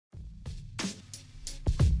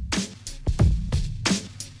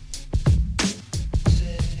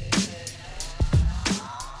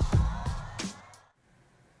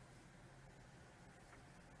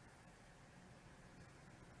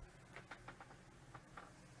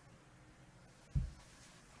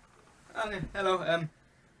Okay, hello.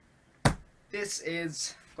 This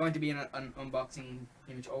is going to be an unboxing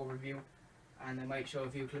image overview, and I might show a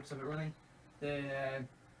few clips of it running.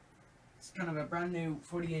 It's kind of a brand new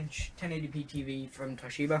 40-inch 1080p TV from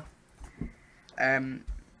Toshiba.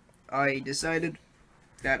 I decided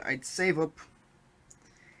that I'd save up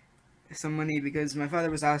some money because my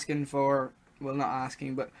father was asking for, well, not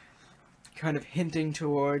asking, but kind of hinting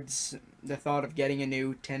towards the thought of getting a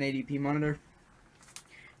new 1080p monitor.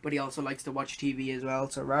 But he also likes to watch TV as well,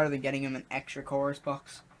 so rather than getting him an extra chorus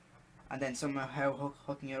box and then somehow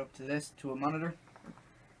hooking it up to a monitor,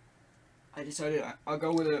 I decided I'll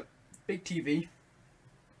go with a big TV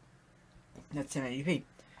that's 1080p.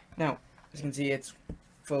 Now, as you can see, it's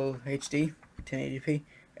full HD 1080p,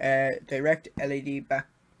 direct LED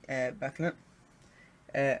backlit,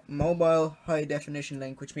 mobile high definition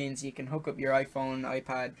link, which means you can hook up your iPhone,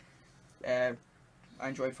 iPad,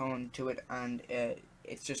 Android phone to it, and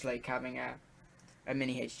it's just like having a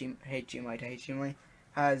mini HDMI to HDMI.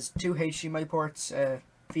 Has two HDMI ports,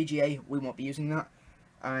 VGA, we won't be using that,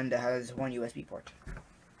 and it has one USB port.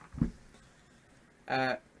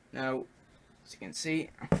 Now, as you can see,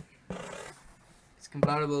 it's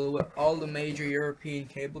compatible with all the major European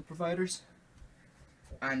cable providers,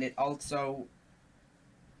 and it also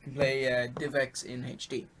can play DivX in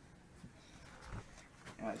HD.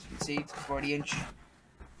 Now, as you can see, it's a 40-inch.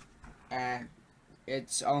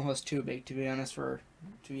 It's almost too big, to be honest, to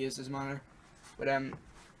use this monitor. But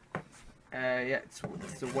yeah, it's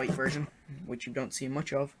the white version, which you don't see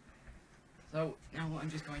much of. So now I'm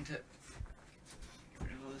just going to get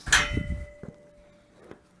rid of all this stuff.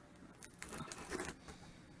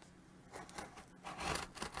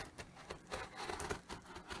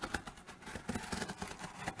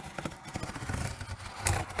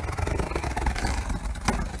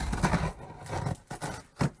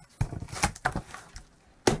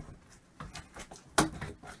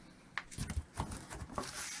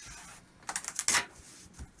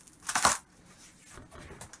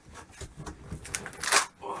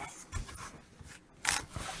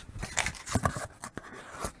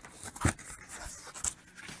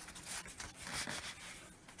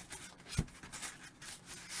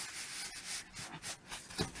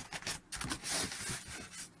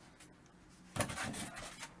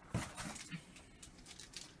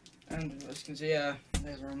 And as you can see,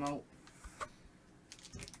 there's a remote,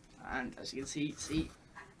 and as you can see,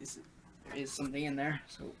 there is something in there.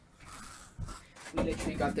 So we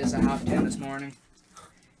literally got this at 10:30 this morning,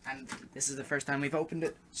 and this is the first time we've opened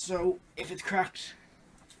it. So if it's cracked,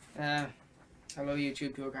 hello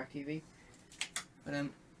YouTube, Pure Crack TV. But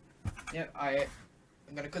yeah,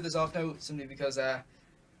 I'm gonna cut this off now simply because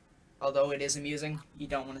although it is amusing, you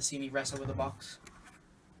don't want to see me wrestle with a box.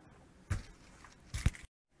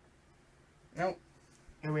 Now,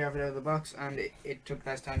 here we have it out of the box, and it took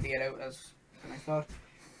less time to get out than I thought.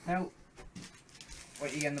 Now,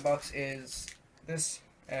 what you get in the box is this,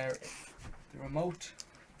 the remote.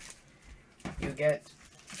 You get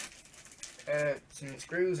some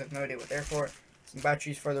screws, I have no idea what they're for, some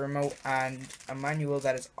batteries for the remote, and a manual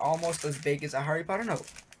that is almost as big as a Harry Potter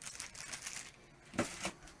note.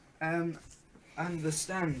 And the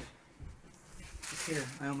stand. It's here,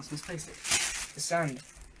 I almost misplaced it. The stand.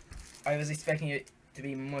 I was expecting it to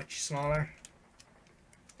be much smaller.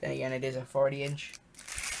 Then again, it is a 40-inch.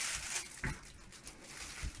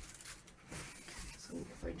 So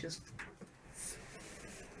if I just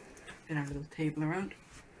spin our little table around,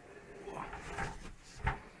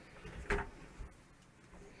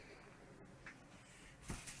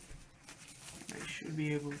 I should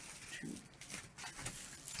be able to.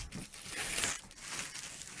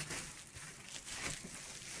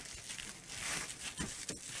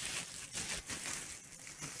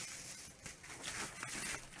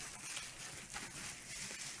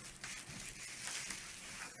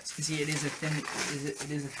 You see, it is a thin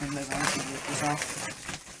level. I can rip this off.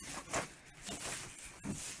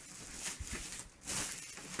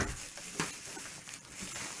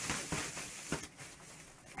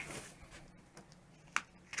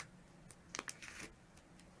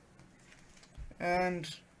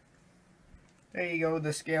 And there you go,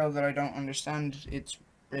 the scale that I don't understand. It's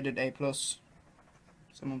rated A+.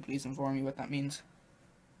 Someone please inform me what that means.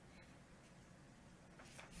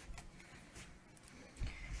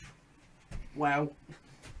 Wow,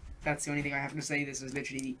 that's the only thing I have to say. This is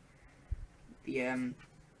literally the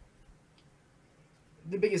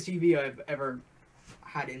biggest TV I've ever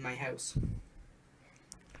had in my house, and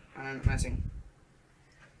I'm not messing.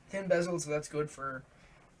 Thin bezel, so that's good for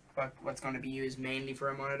what's going to be used mainly for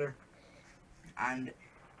a monitor, and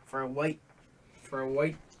for a white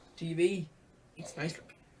TV, it's nice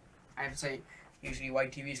looking. I have to say, usually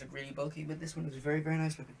white TVs look really bulky, but this one is very, very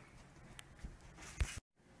nice looking.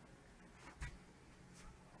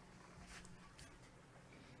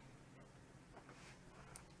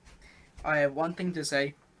 I have one thing to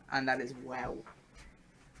say, and that is wow.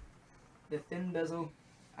 The thin bezel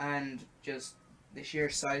and just the sheer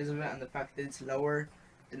size of it and the fact that it's lower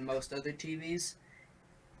than most other TVs,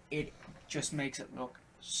 it just makes it look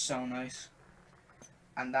so nice.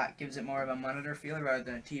 And that gives it more of a monitor feel rather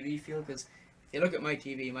than a TV feel, because if you look at my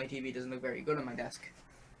TV doesn't look very good on my desk,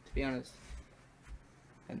 to be honest.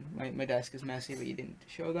 And my desk is messy, but you didn't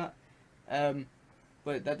show that.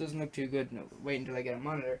 But that doesn't look too good. No, wait until I get a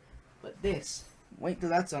monitor. But this, wait till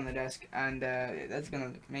that's on the desk, and that's gonna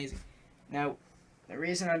look amazing. Now, the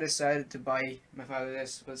reason I decided to buy my father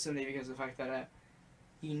this was simply because of the fact that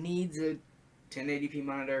he needs a 1080p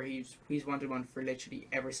monitor. He's wanted one for literally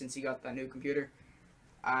ever since he got that new computer,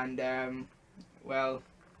 and well,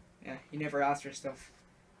 yeah, he never asked for stuff,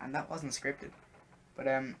 and that wasn't scripted. But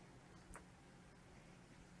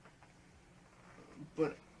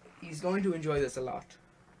he's going to enjoy this a lot.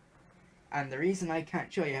 And the reason I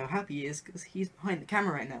can't show you how happy he is because he's behind the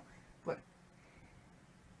camera right now. But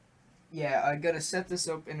yeah, I gotta set this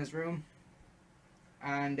up in his room,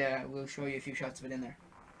 and we'll show you a few shots of it in there.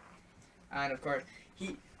 And of course,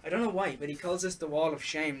 I don't know why, but he calls this the Wall of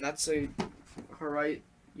Shame. That's a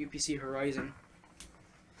UPC Horizon.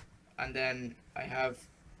 And then I have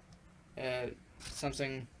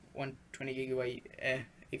Samsung 120 gigabyte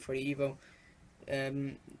 840 Evo,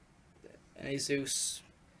 an Asus.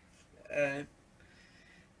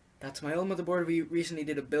 That's my old motherboard. We recently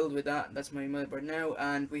did a build with that. That's my motherboard now,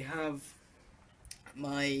 and we have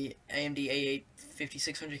my AMD A8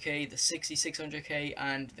 5600K, the 6600K,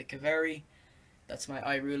 and the Kaveri. That's my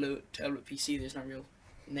iRulu tablet PC. There's no real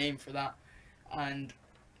name for that. And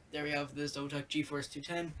there we have the Zotac GeForce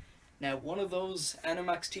 210. Now, one of those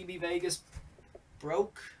Animax TB Vegas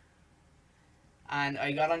broke, and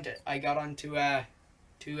I got onto to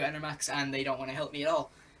Animax, and they don't want to help me at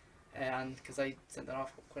all. And because I sent that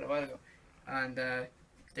off quite a while ago. And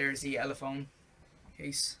there's the Elephone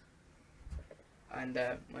case, and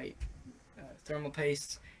my thermal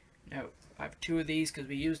paste. Now I have two of these because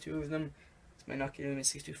we used two of them. It's my Nokia Lumia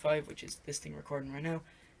 625, which is this thing recording right now.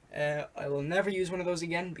 I will never use one of those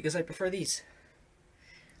again because I prefer these.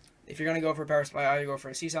 If you're gonna go for a power supply, either go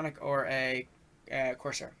for a Seasonic or a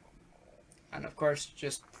Corsair. And of course,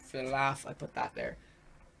 just for the laugh, I put that there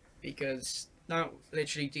because now,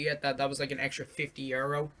 literally, to get that was like an extra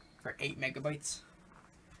 €50 for 8 megabytes.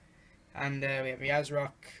 And we have a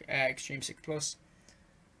ASRock Extreme 6 Plus.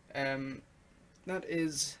 That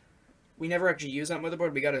is, we never actually used that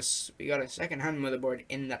motherboard. We got a second-hand motherboard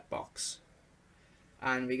in that box,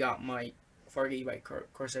 and we got my 4GB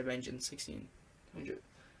Corsair Vengeance 1600,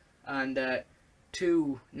 and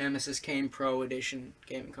two Nemesis Kane Pro Edition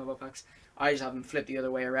gaming combo packs. I just have them flipped the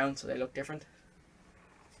other way around so they look different.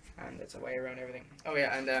 And it's a way around everything. Oh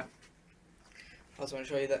yeah, and also want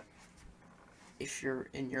to show you that if you're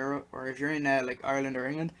in Europe or if you're in like Ireland or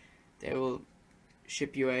England, they will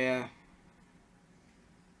ship you a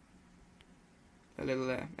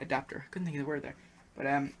little adapter. Couldn't think of the word there, but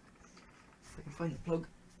if I can find the plug.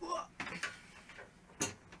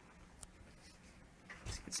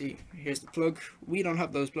 As you can see, here's the plug. We don't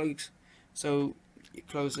have those plugs, so you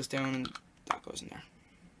close this down and that goes in there.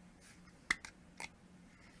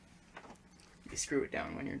 You screw it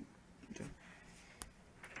down when you're doing.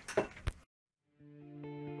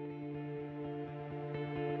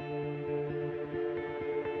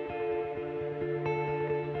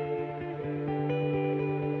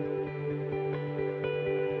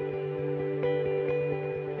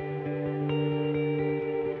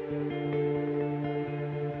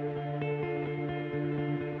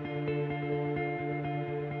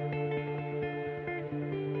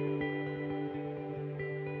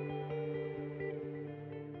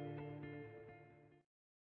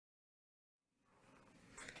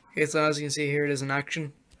 Okay, so as you can see here, it is in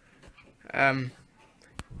action.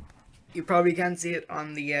 You probably can't see it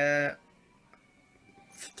on the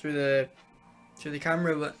through the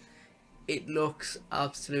camera, but it looks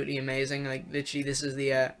absolutely amazing. Like literally, this is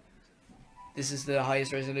the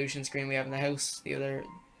highest resolution screen we have in the house. The other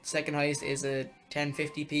second highest is a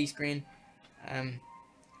 1050p screen,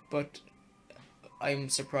 but I'm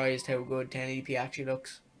surprised how good 1080p actually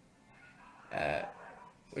looks.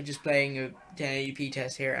 We're just playing a 1080p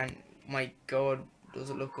test here, and my god, does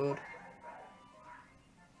it look good.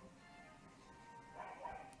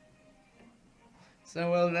 So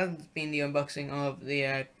well, that's been the unboxing of the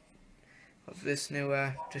of this new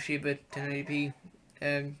Toshiba 1080p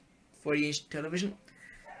 40-inch television.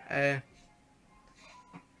 Don't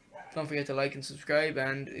forget to like and subscribe,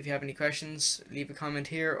 and if you have any questions, leave a comment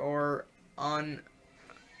here or on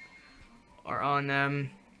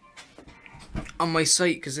my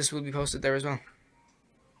site, because this will be posted there as well.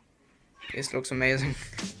 This looks amazing.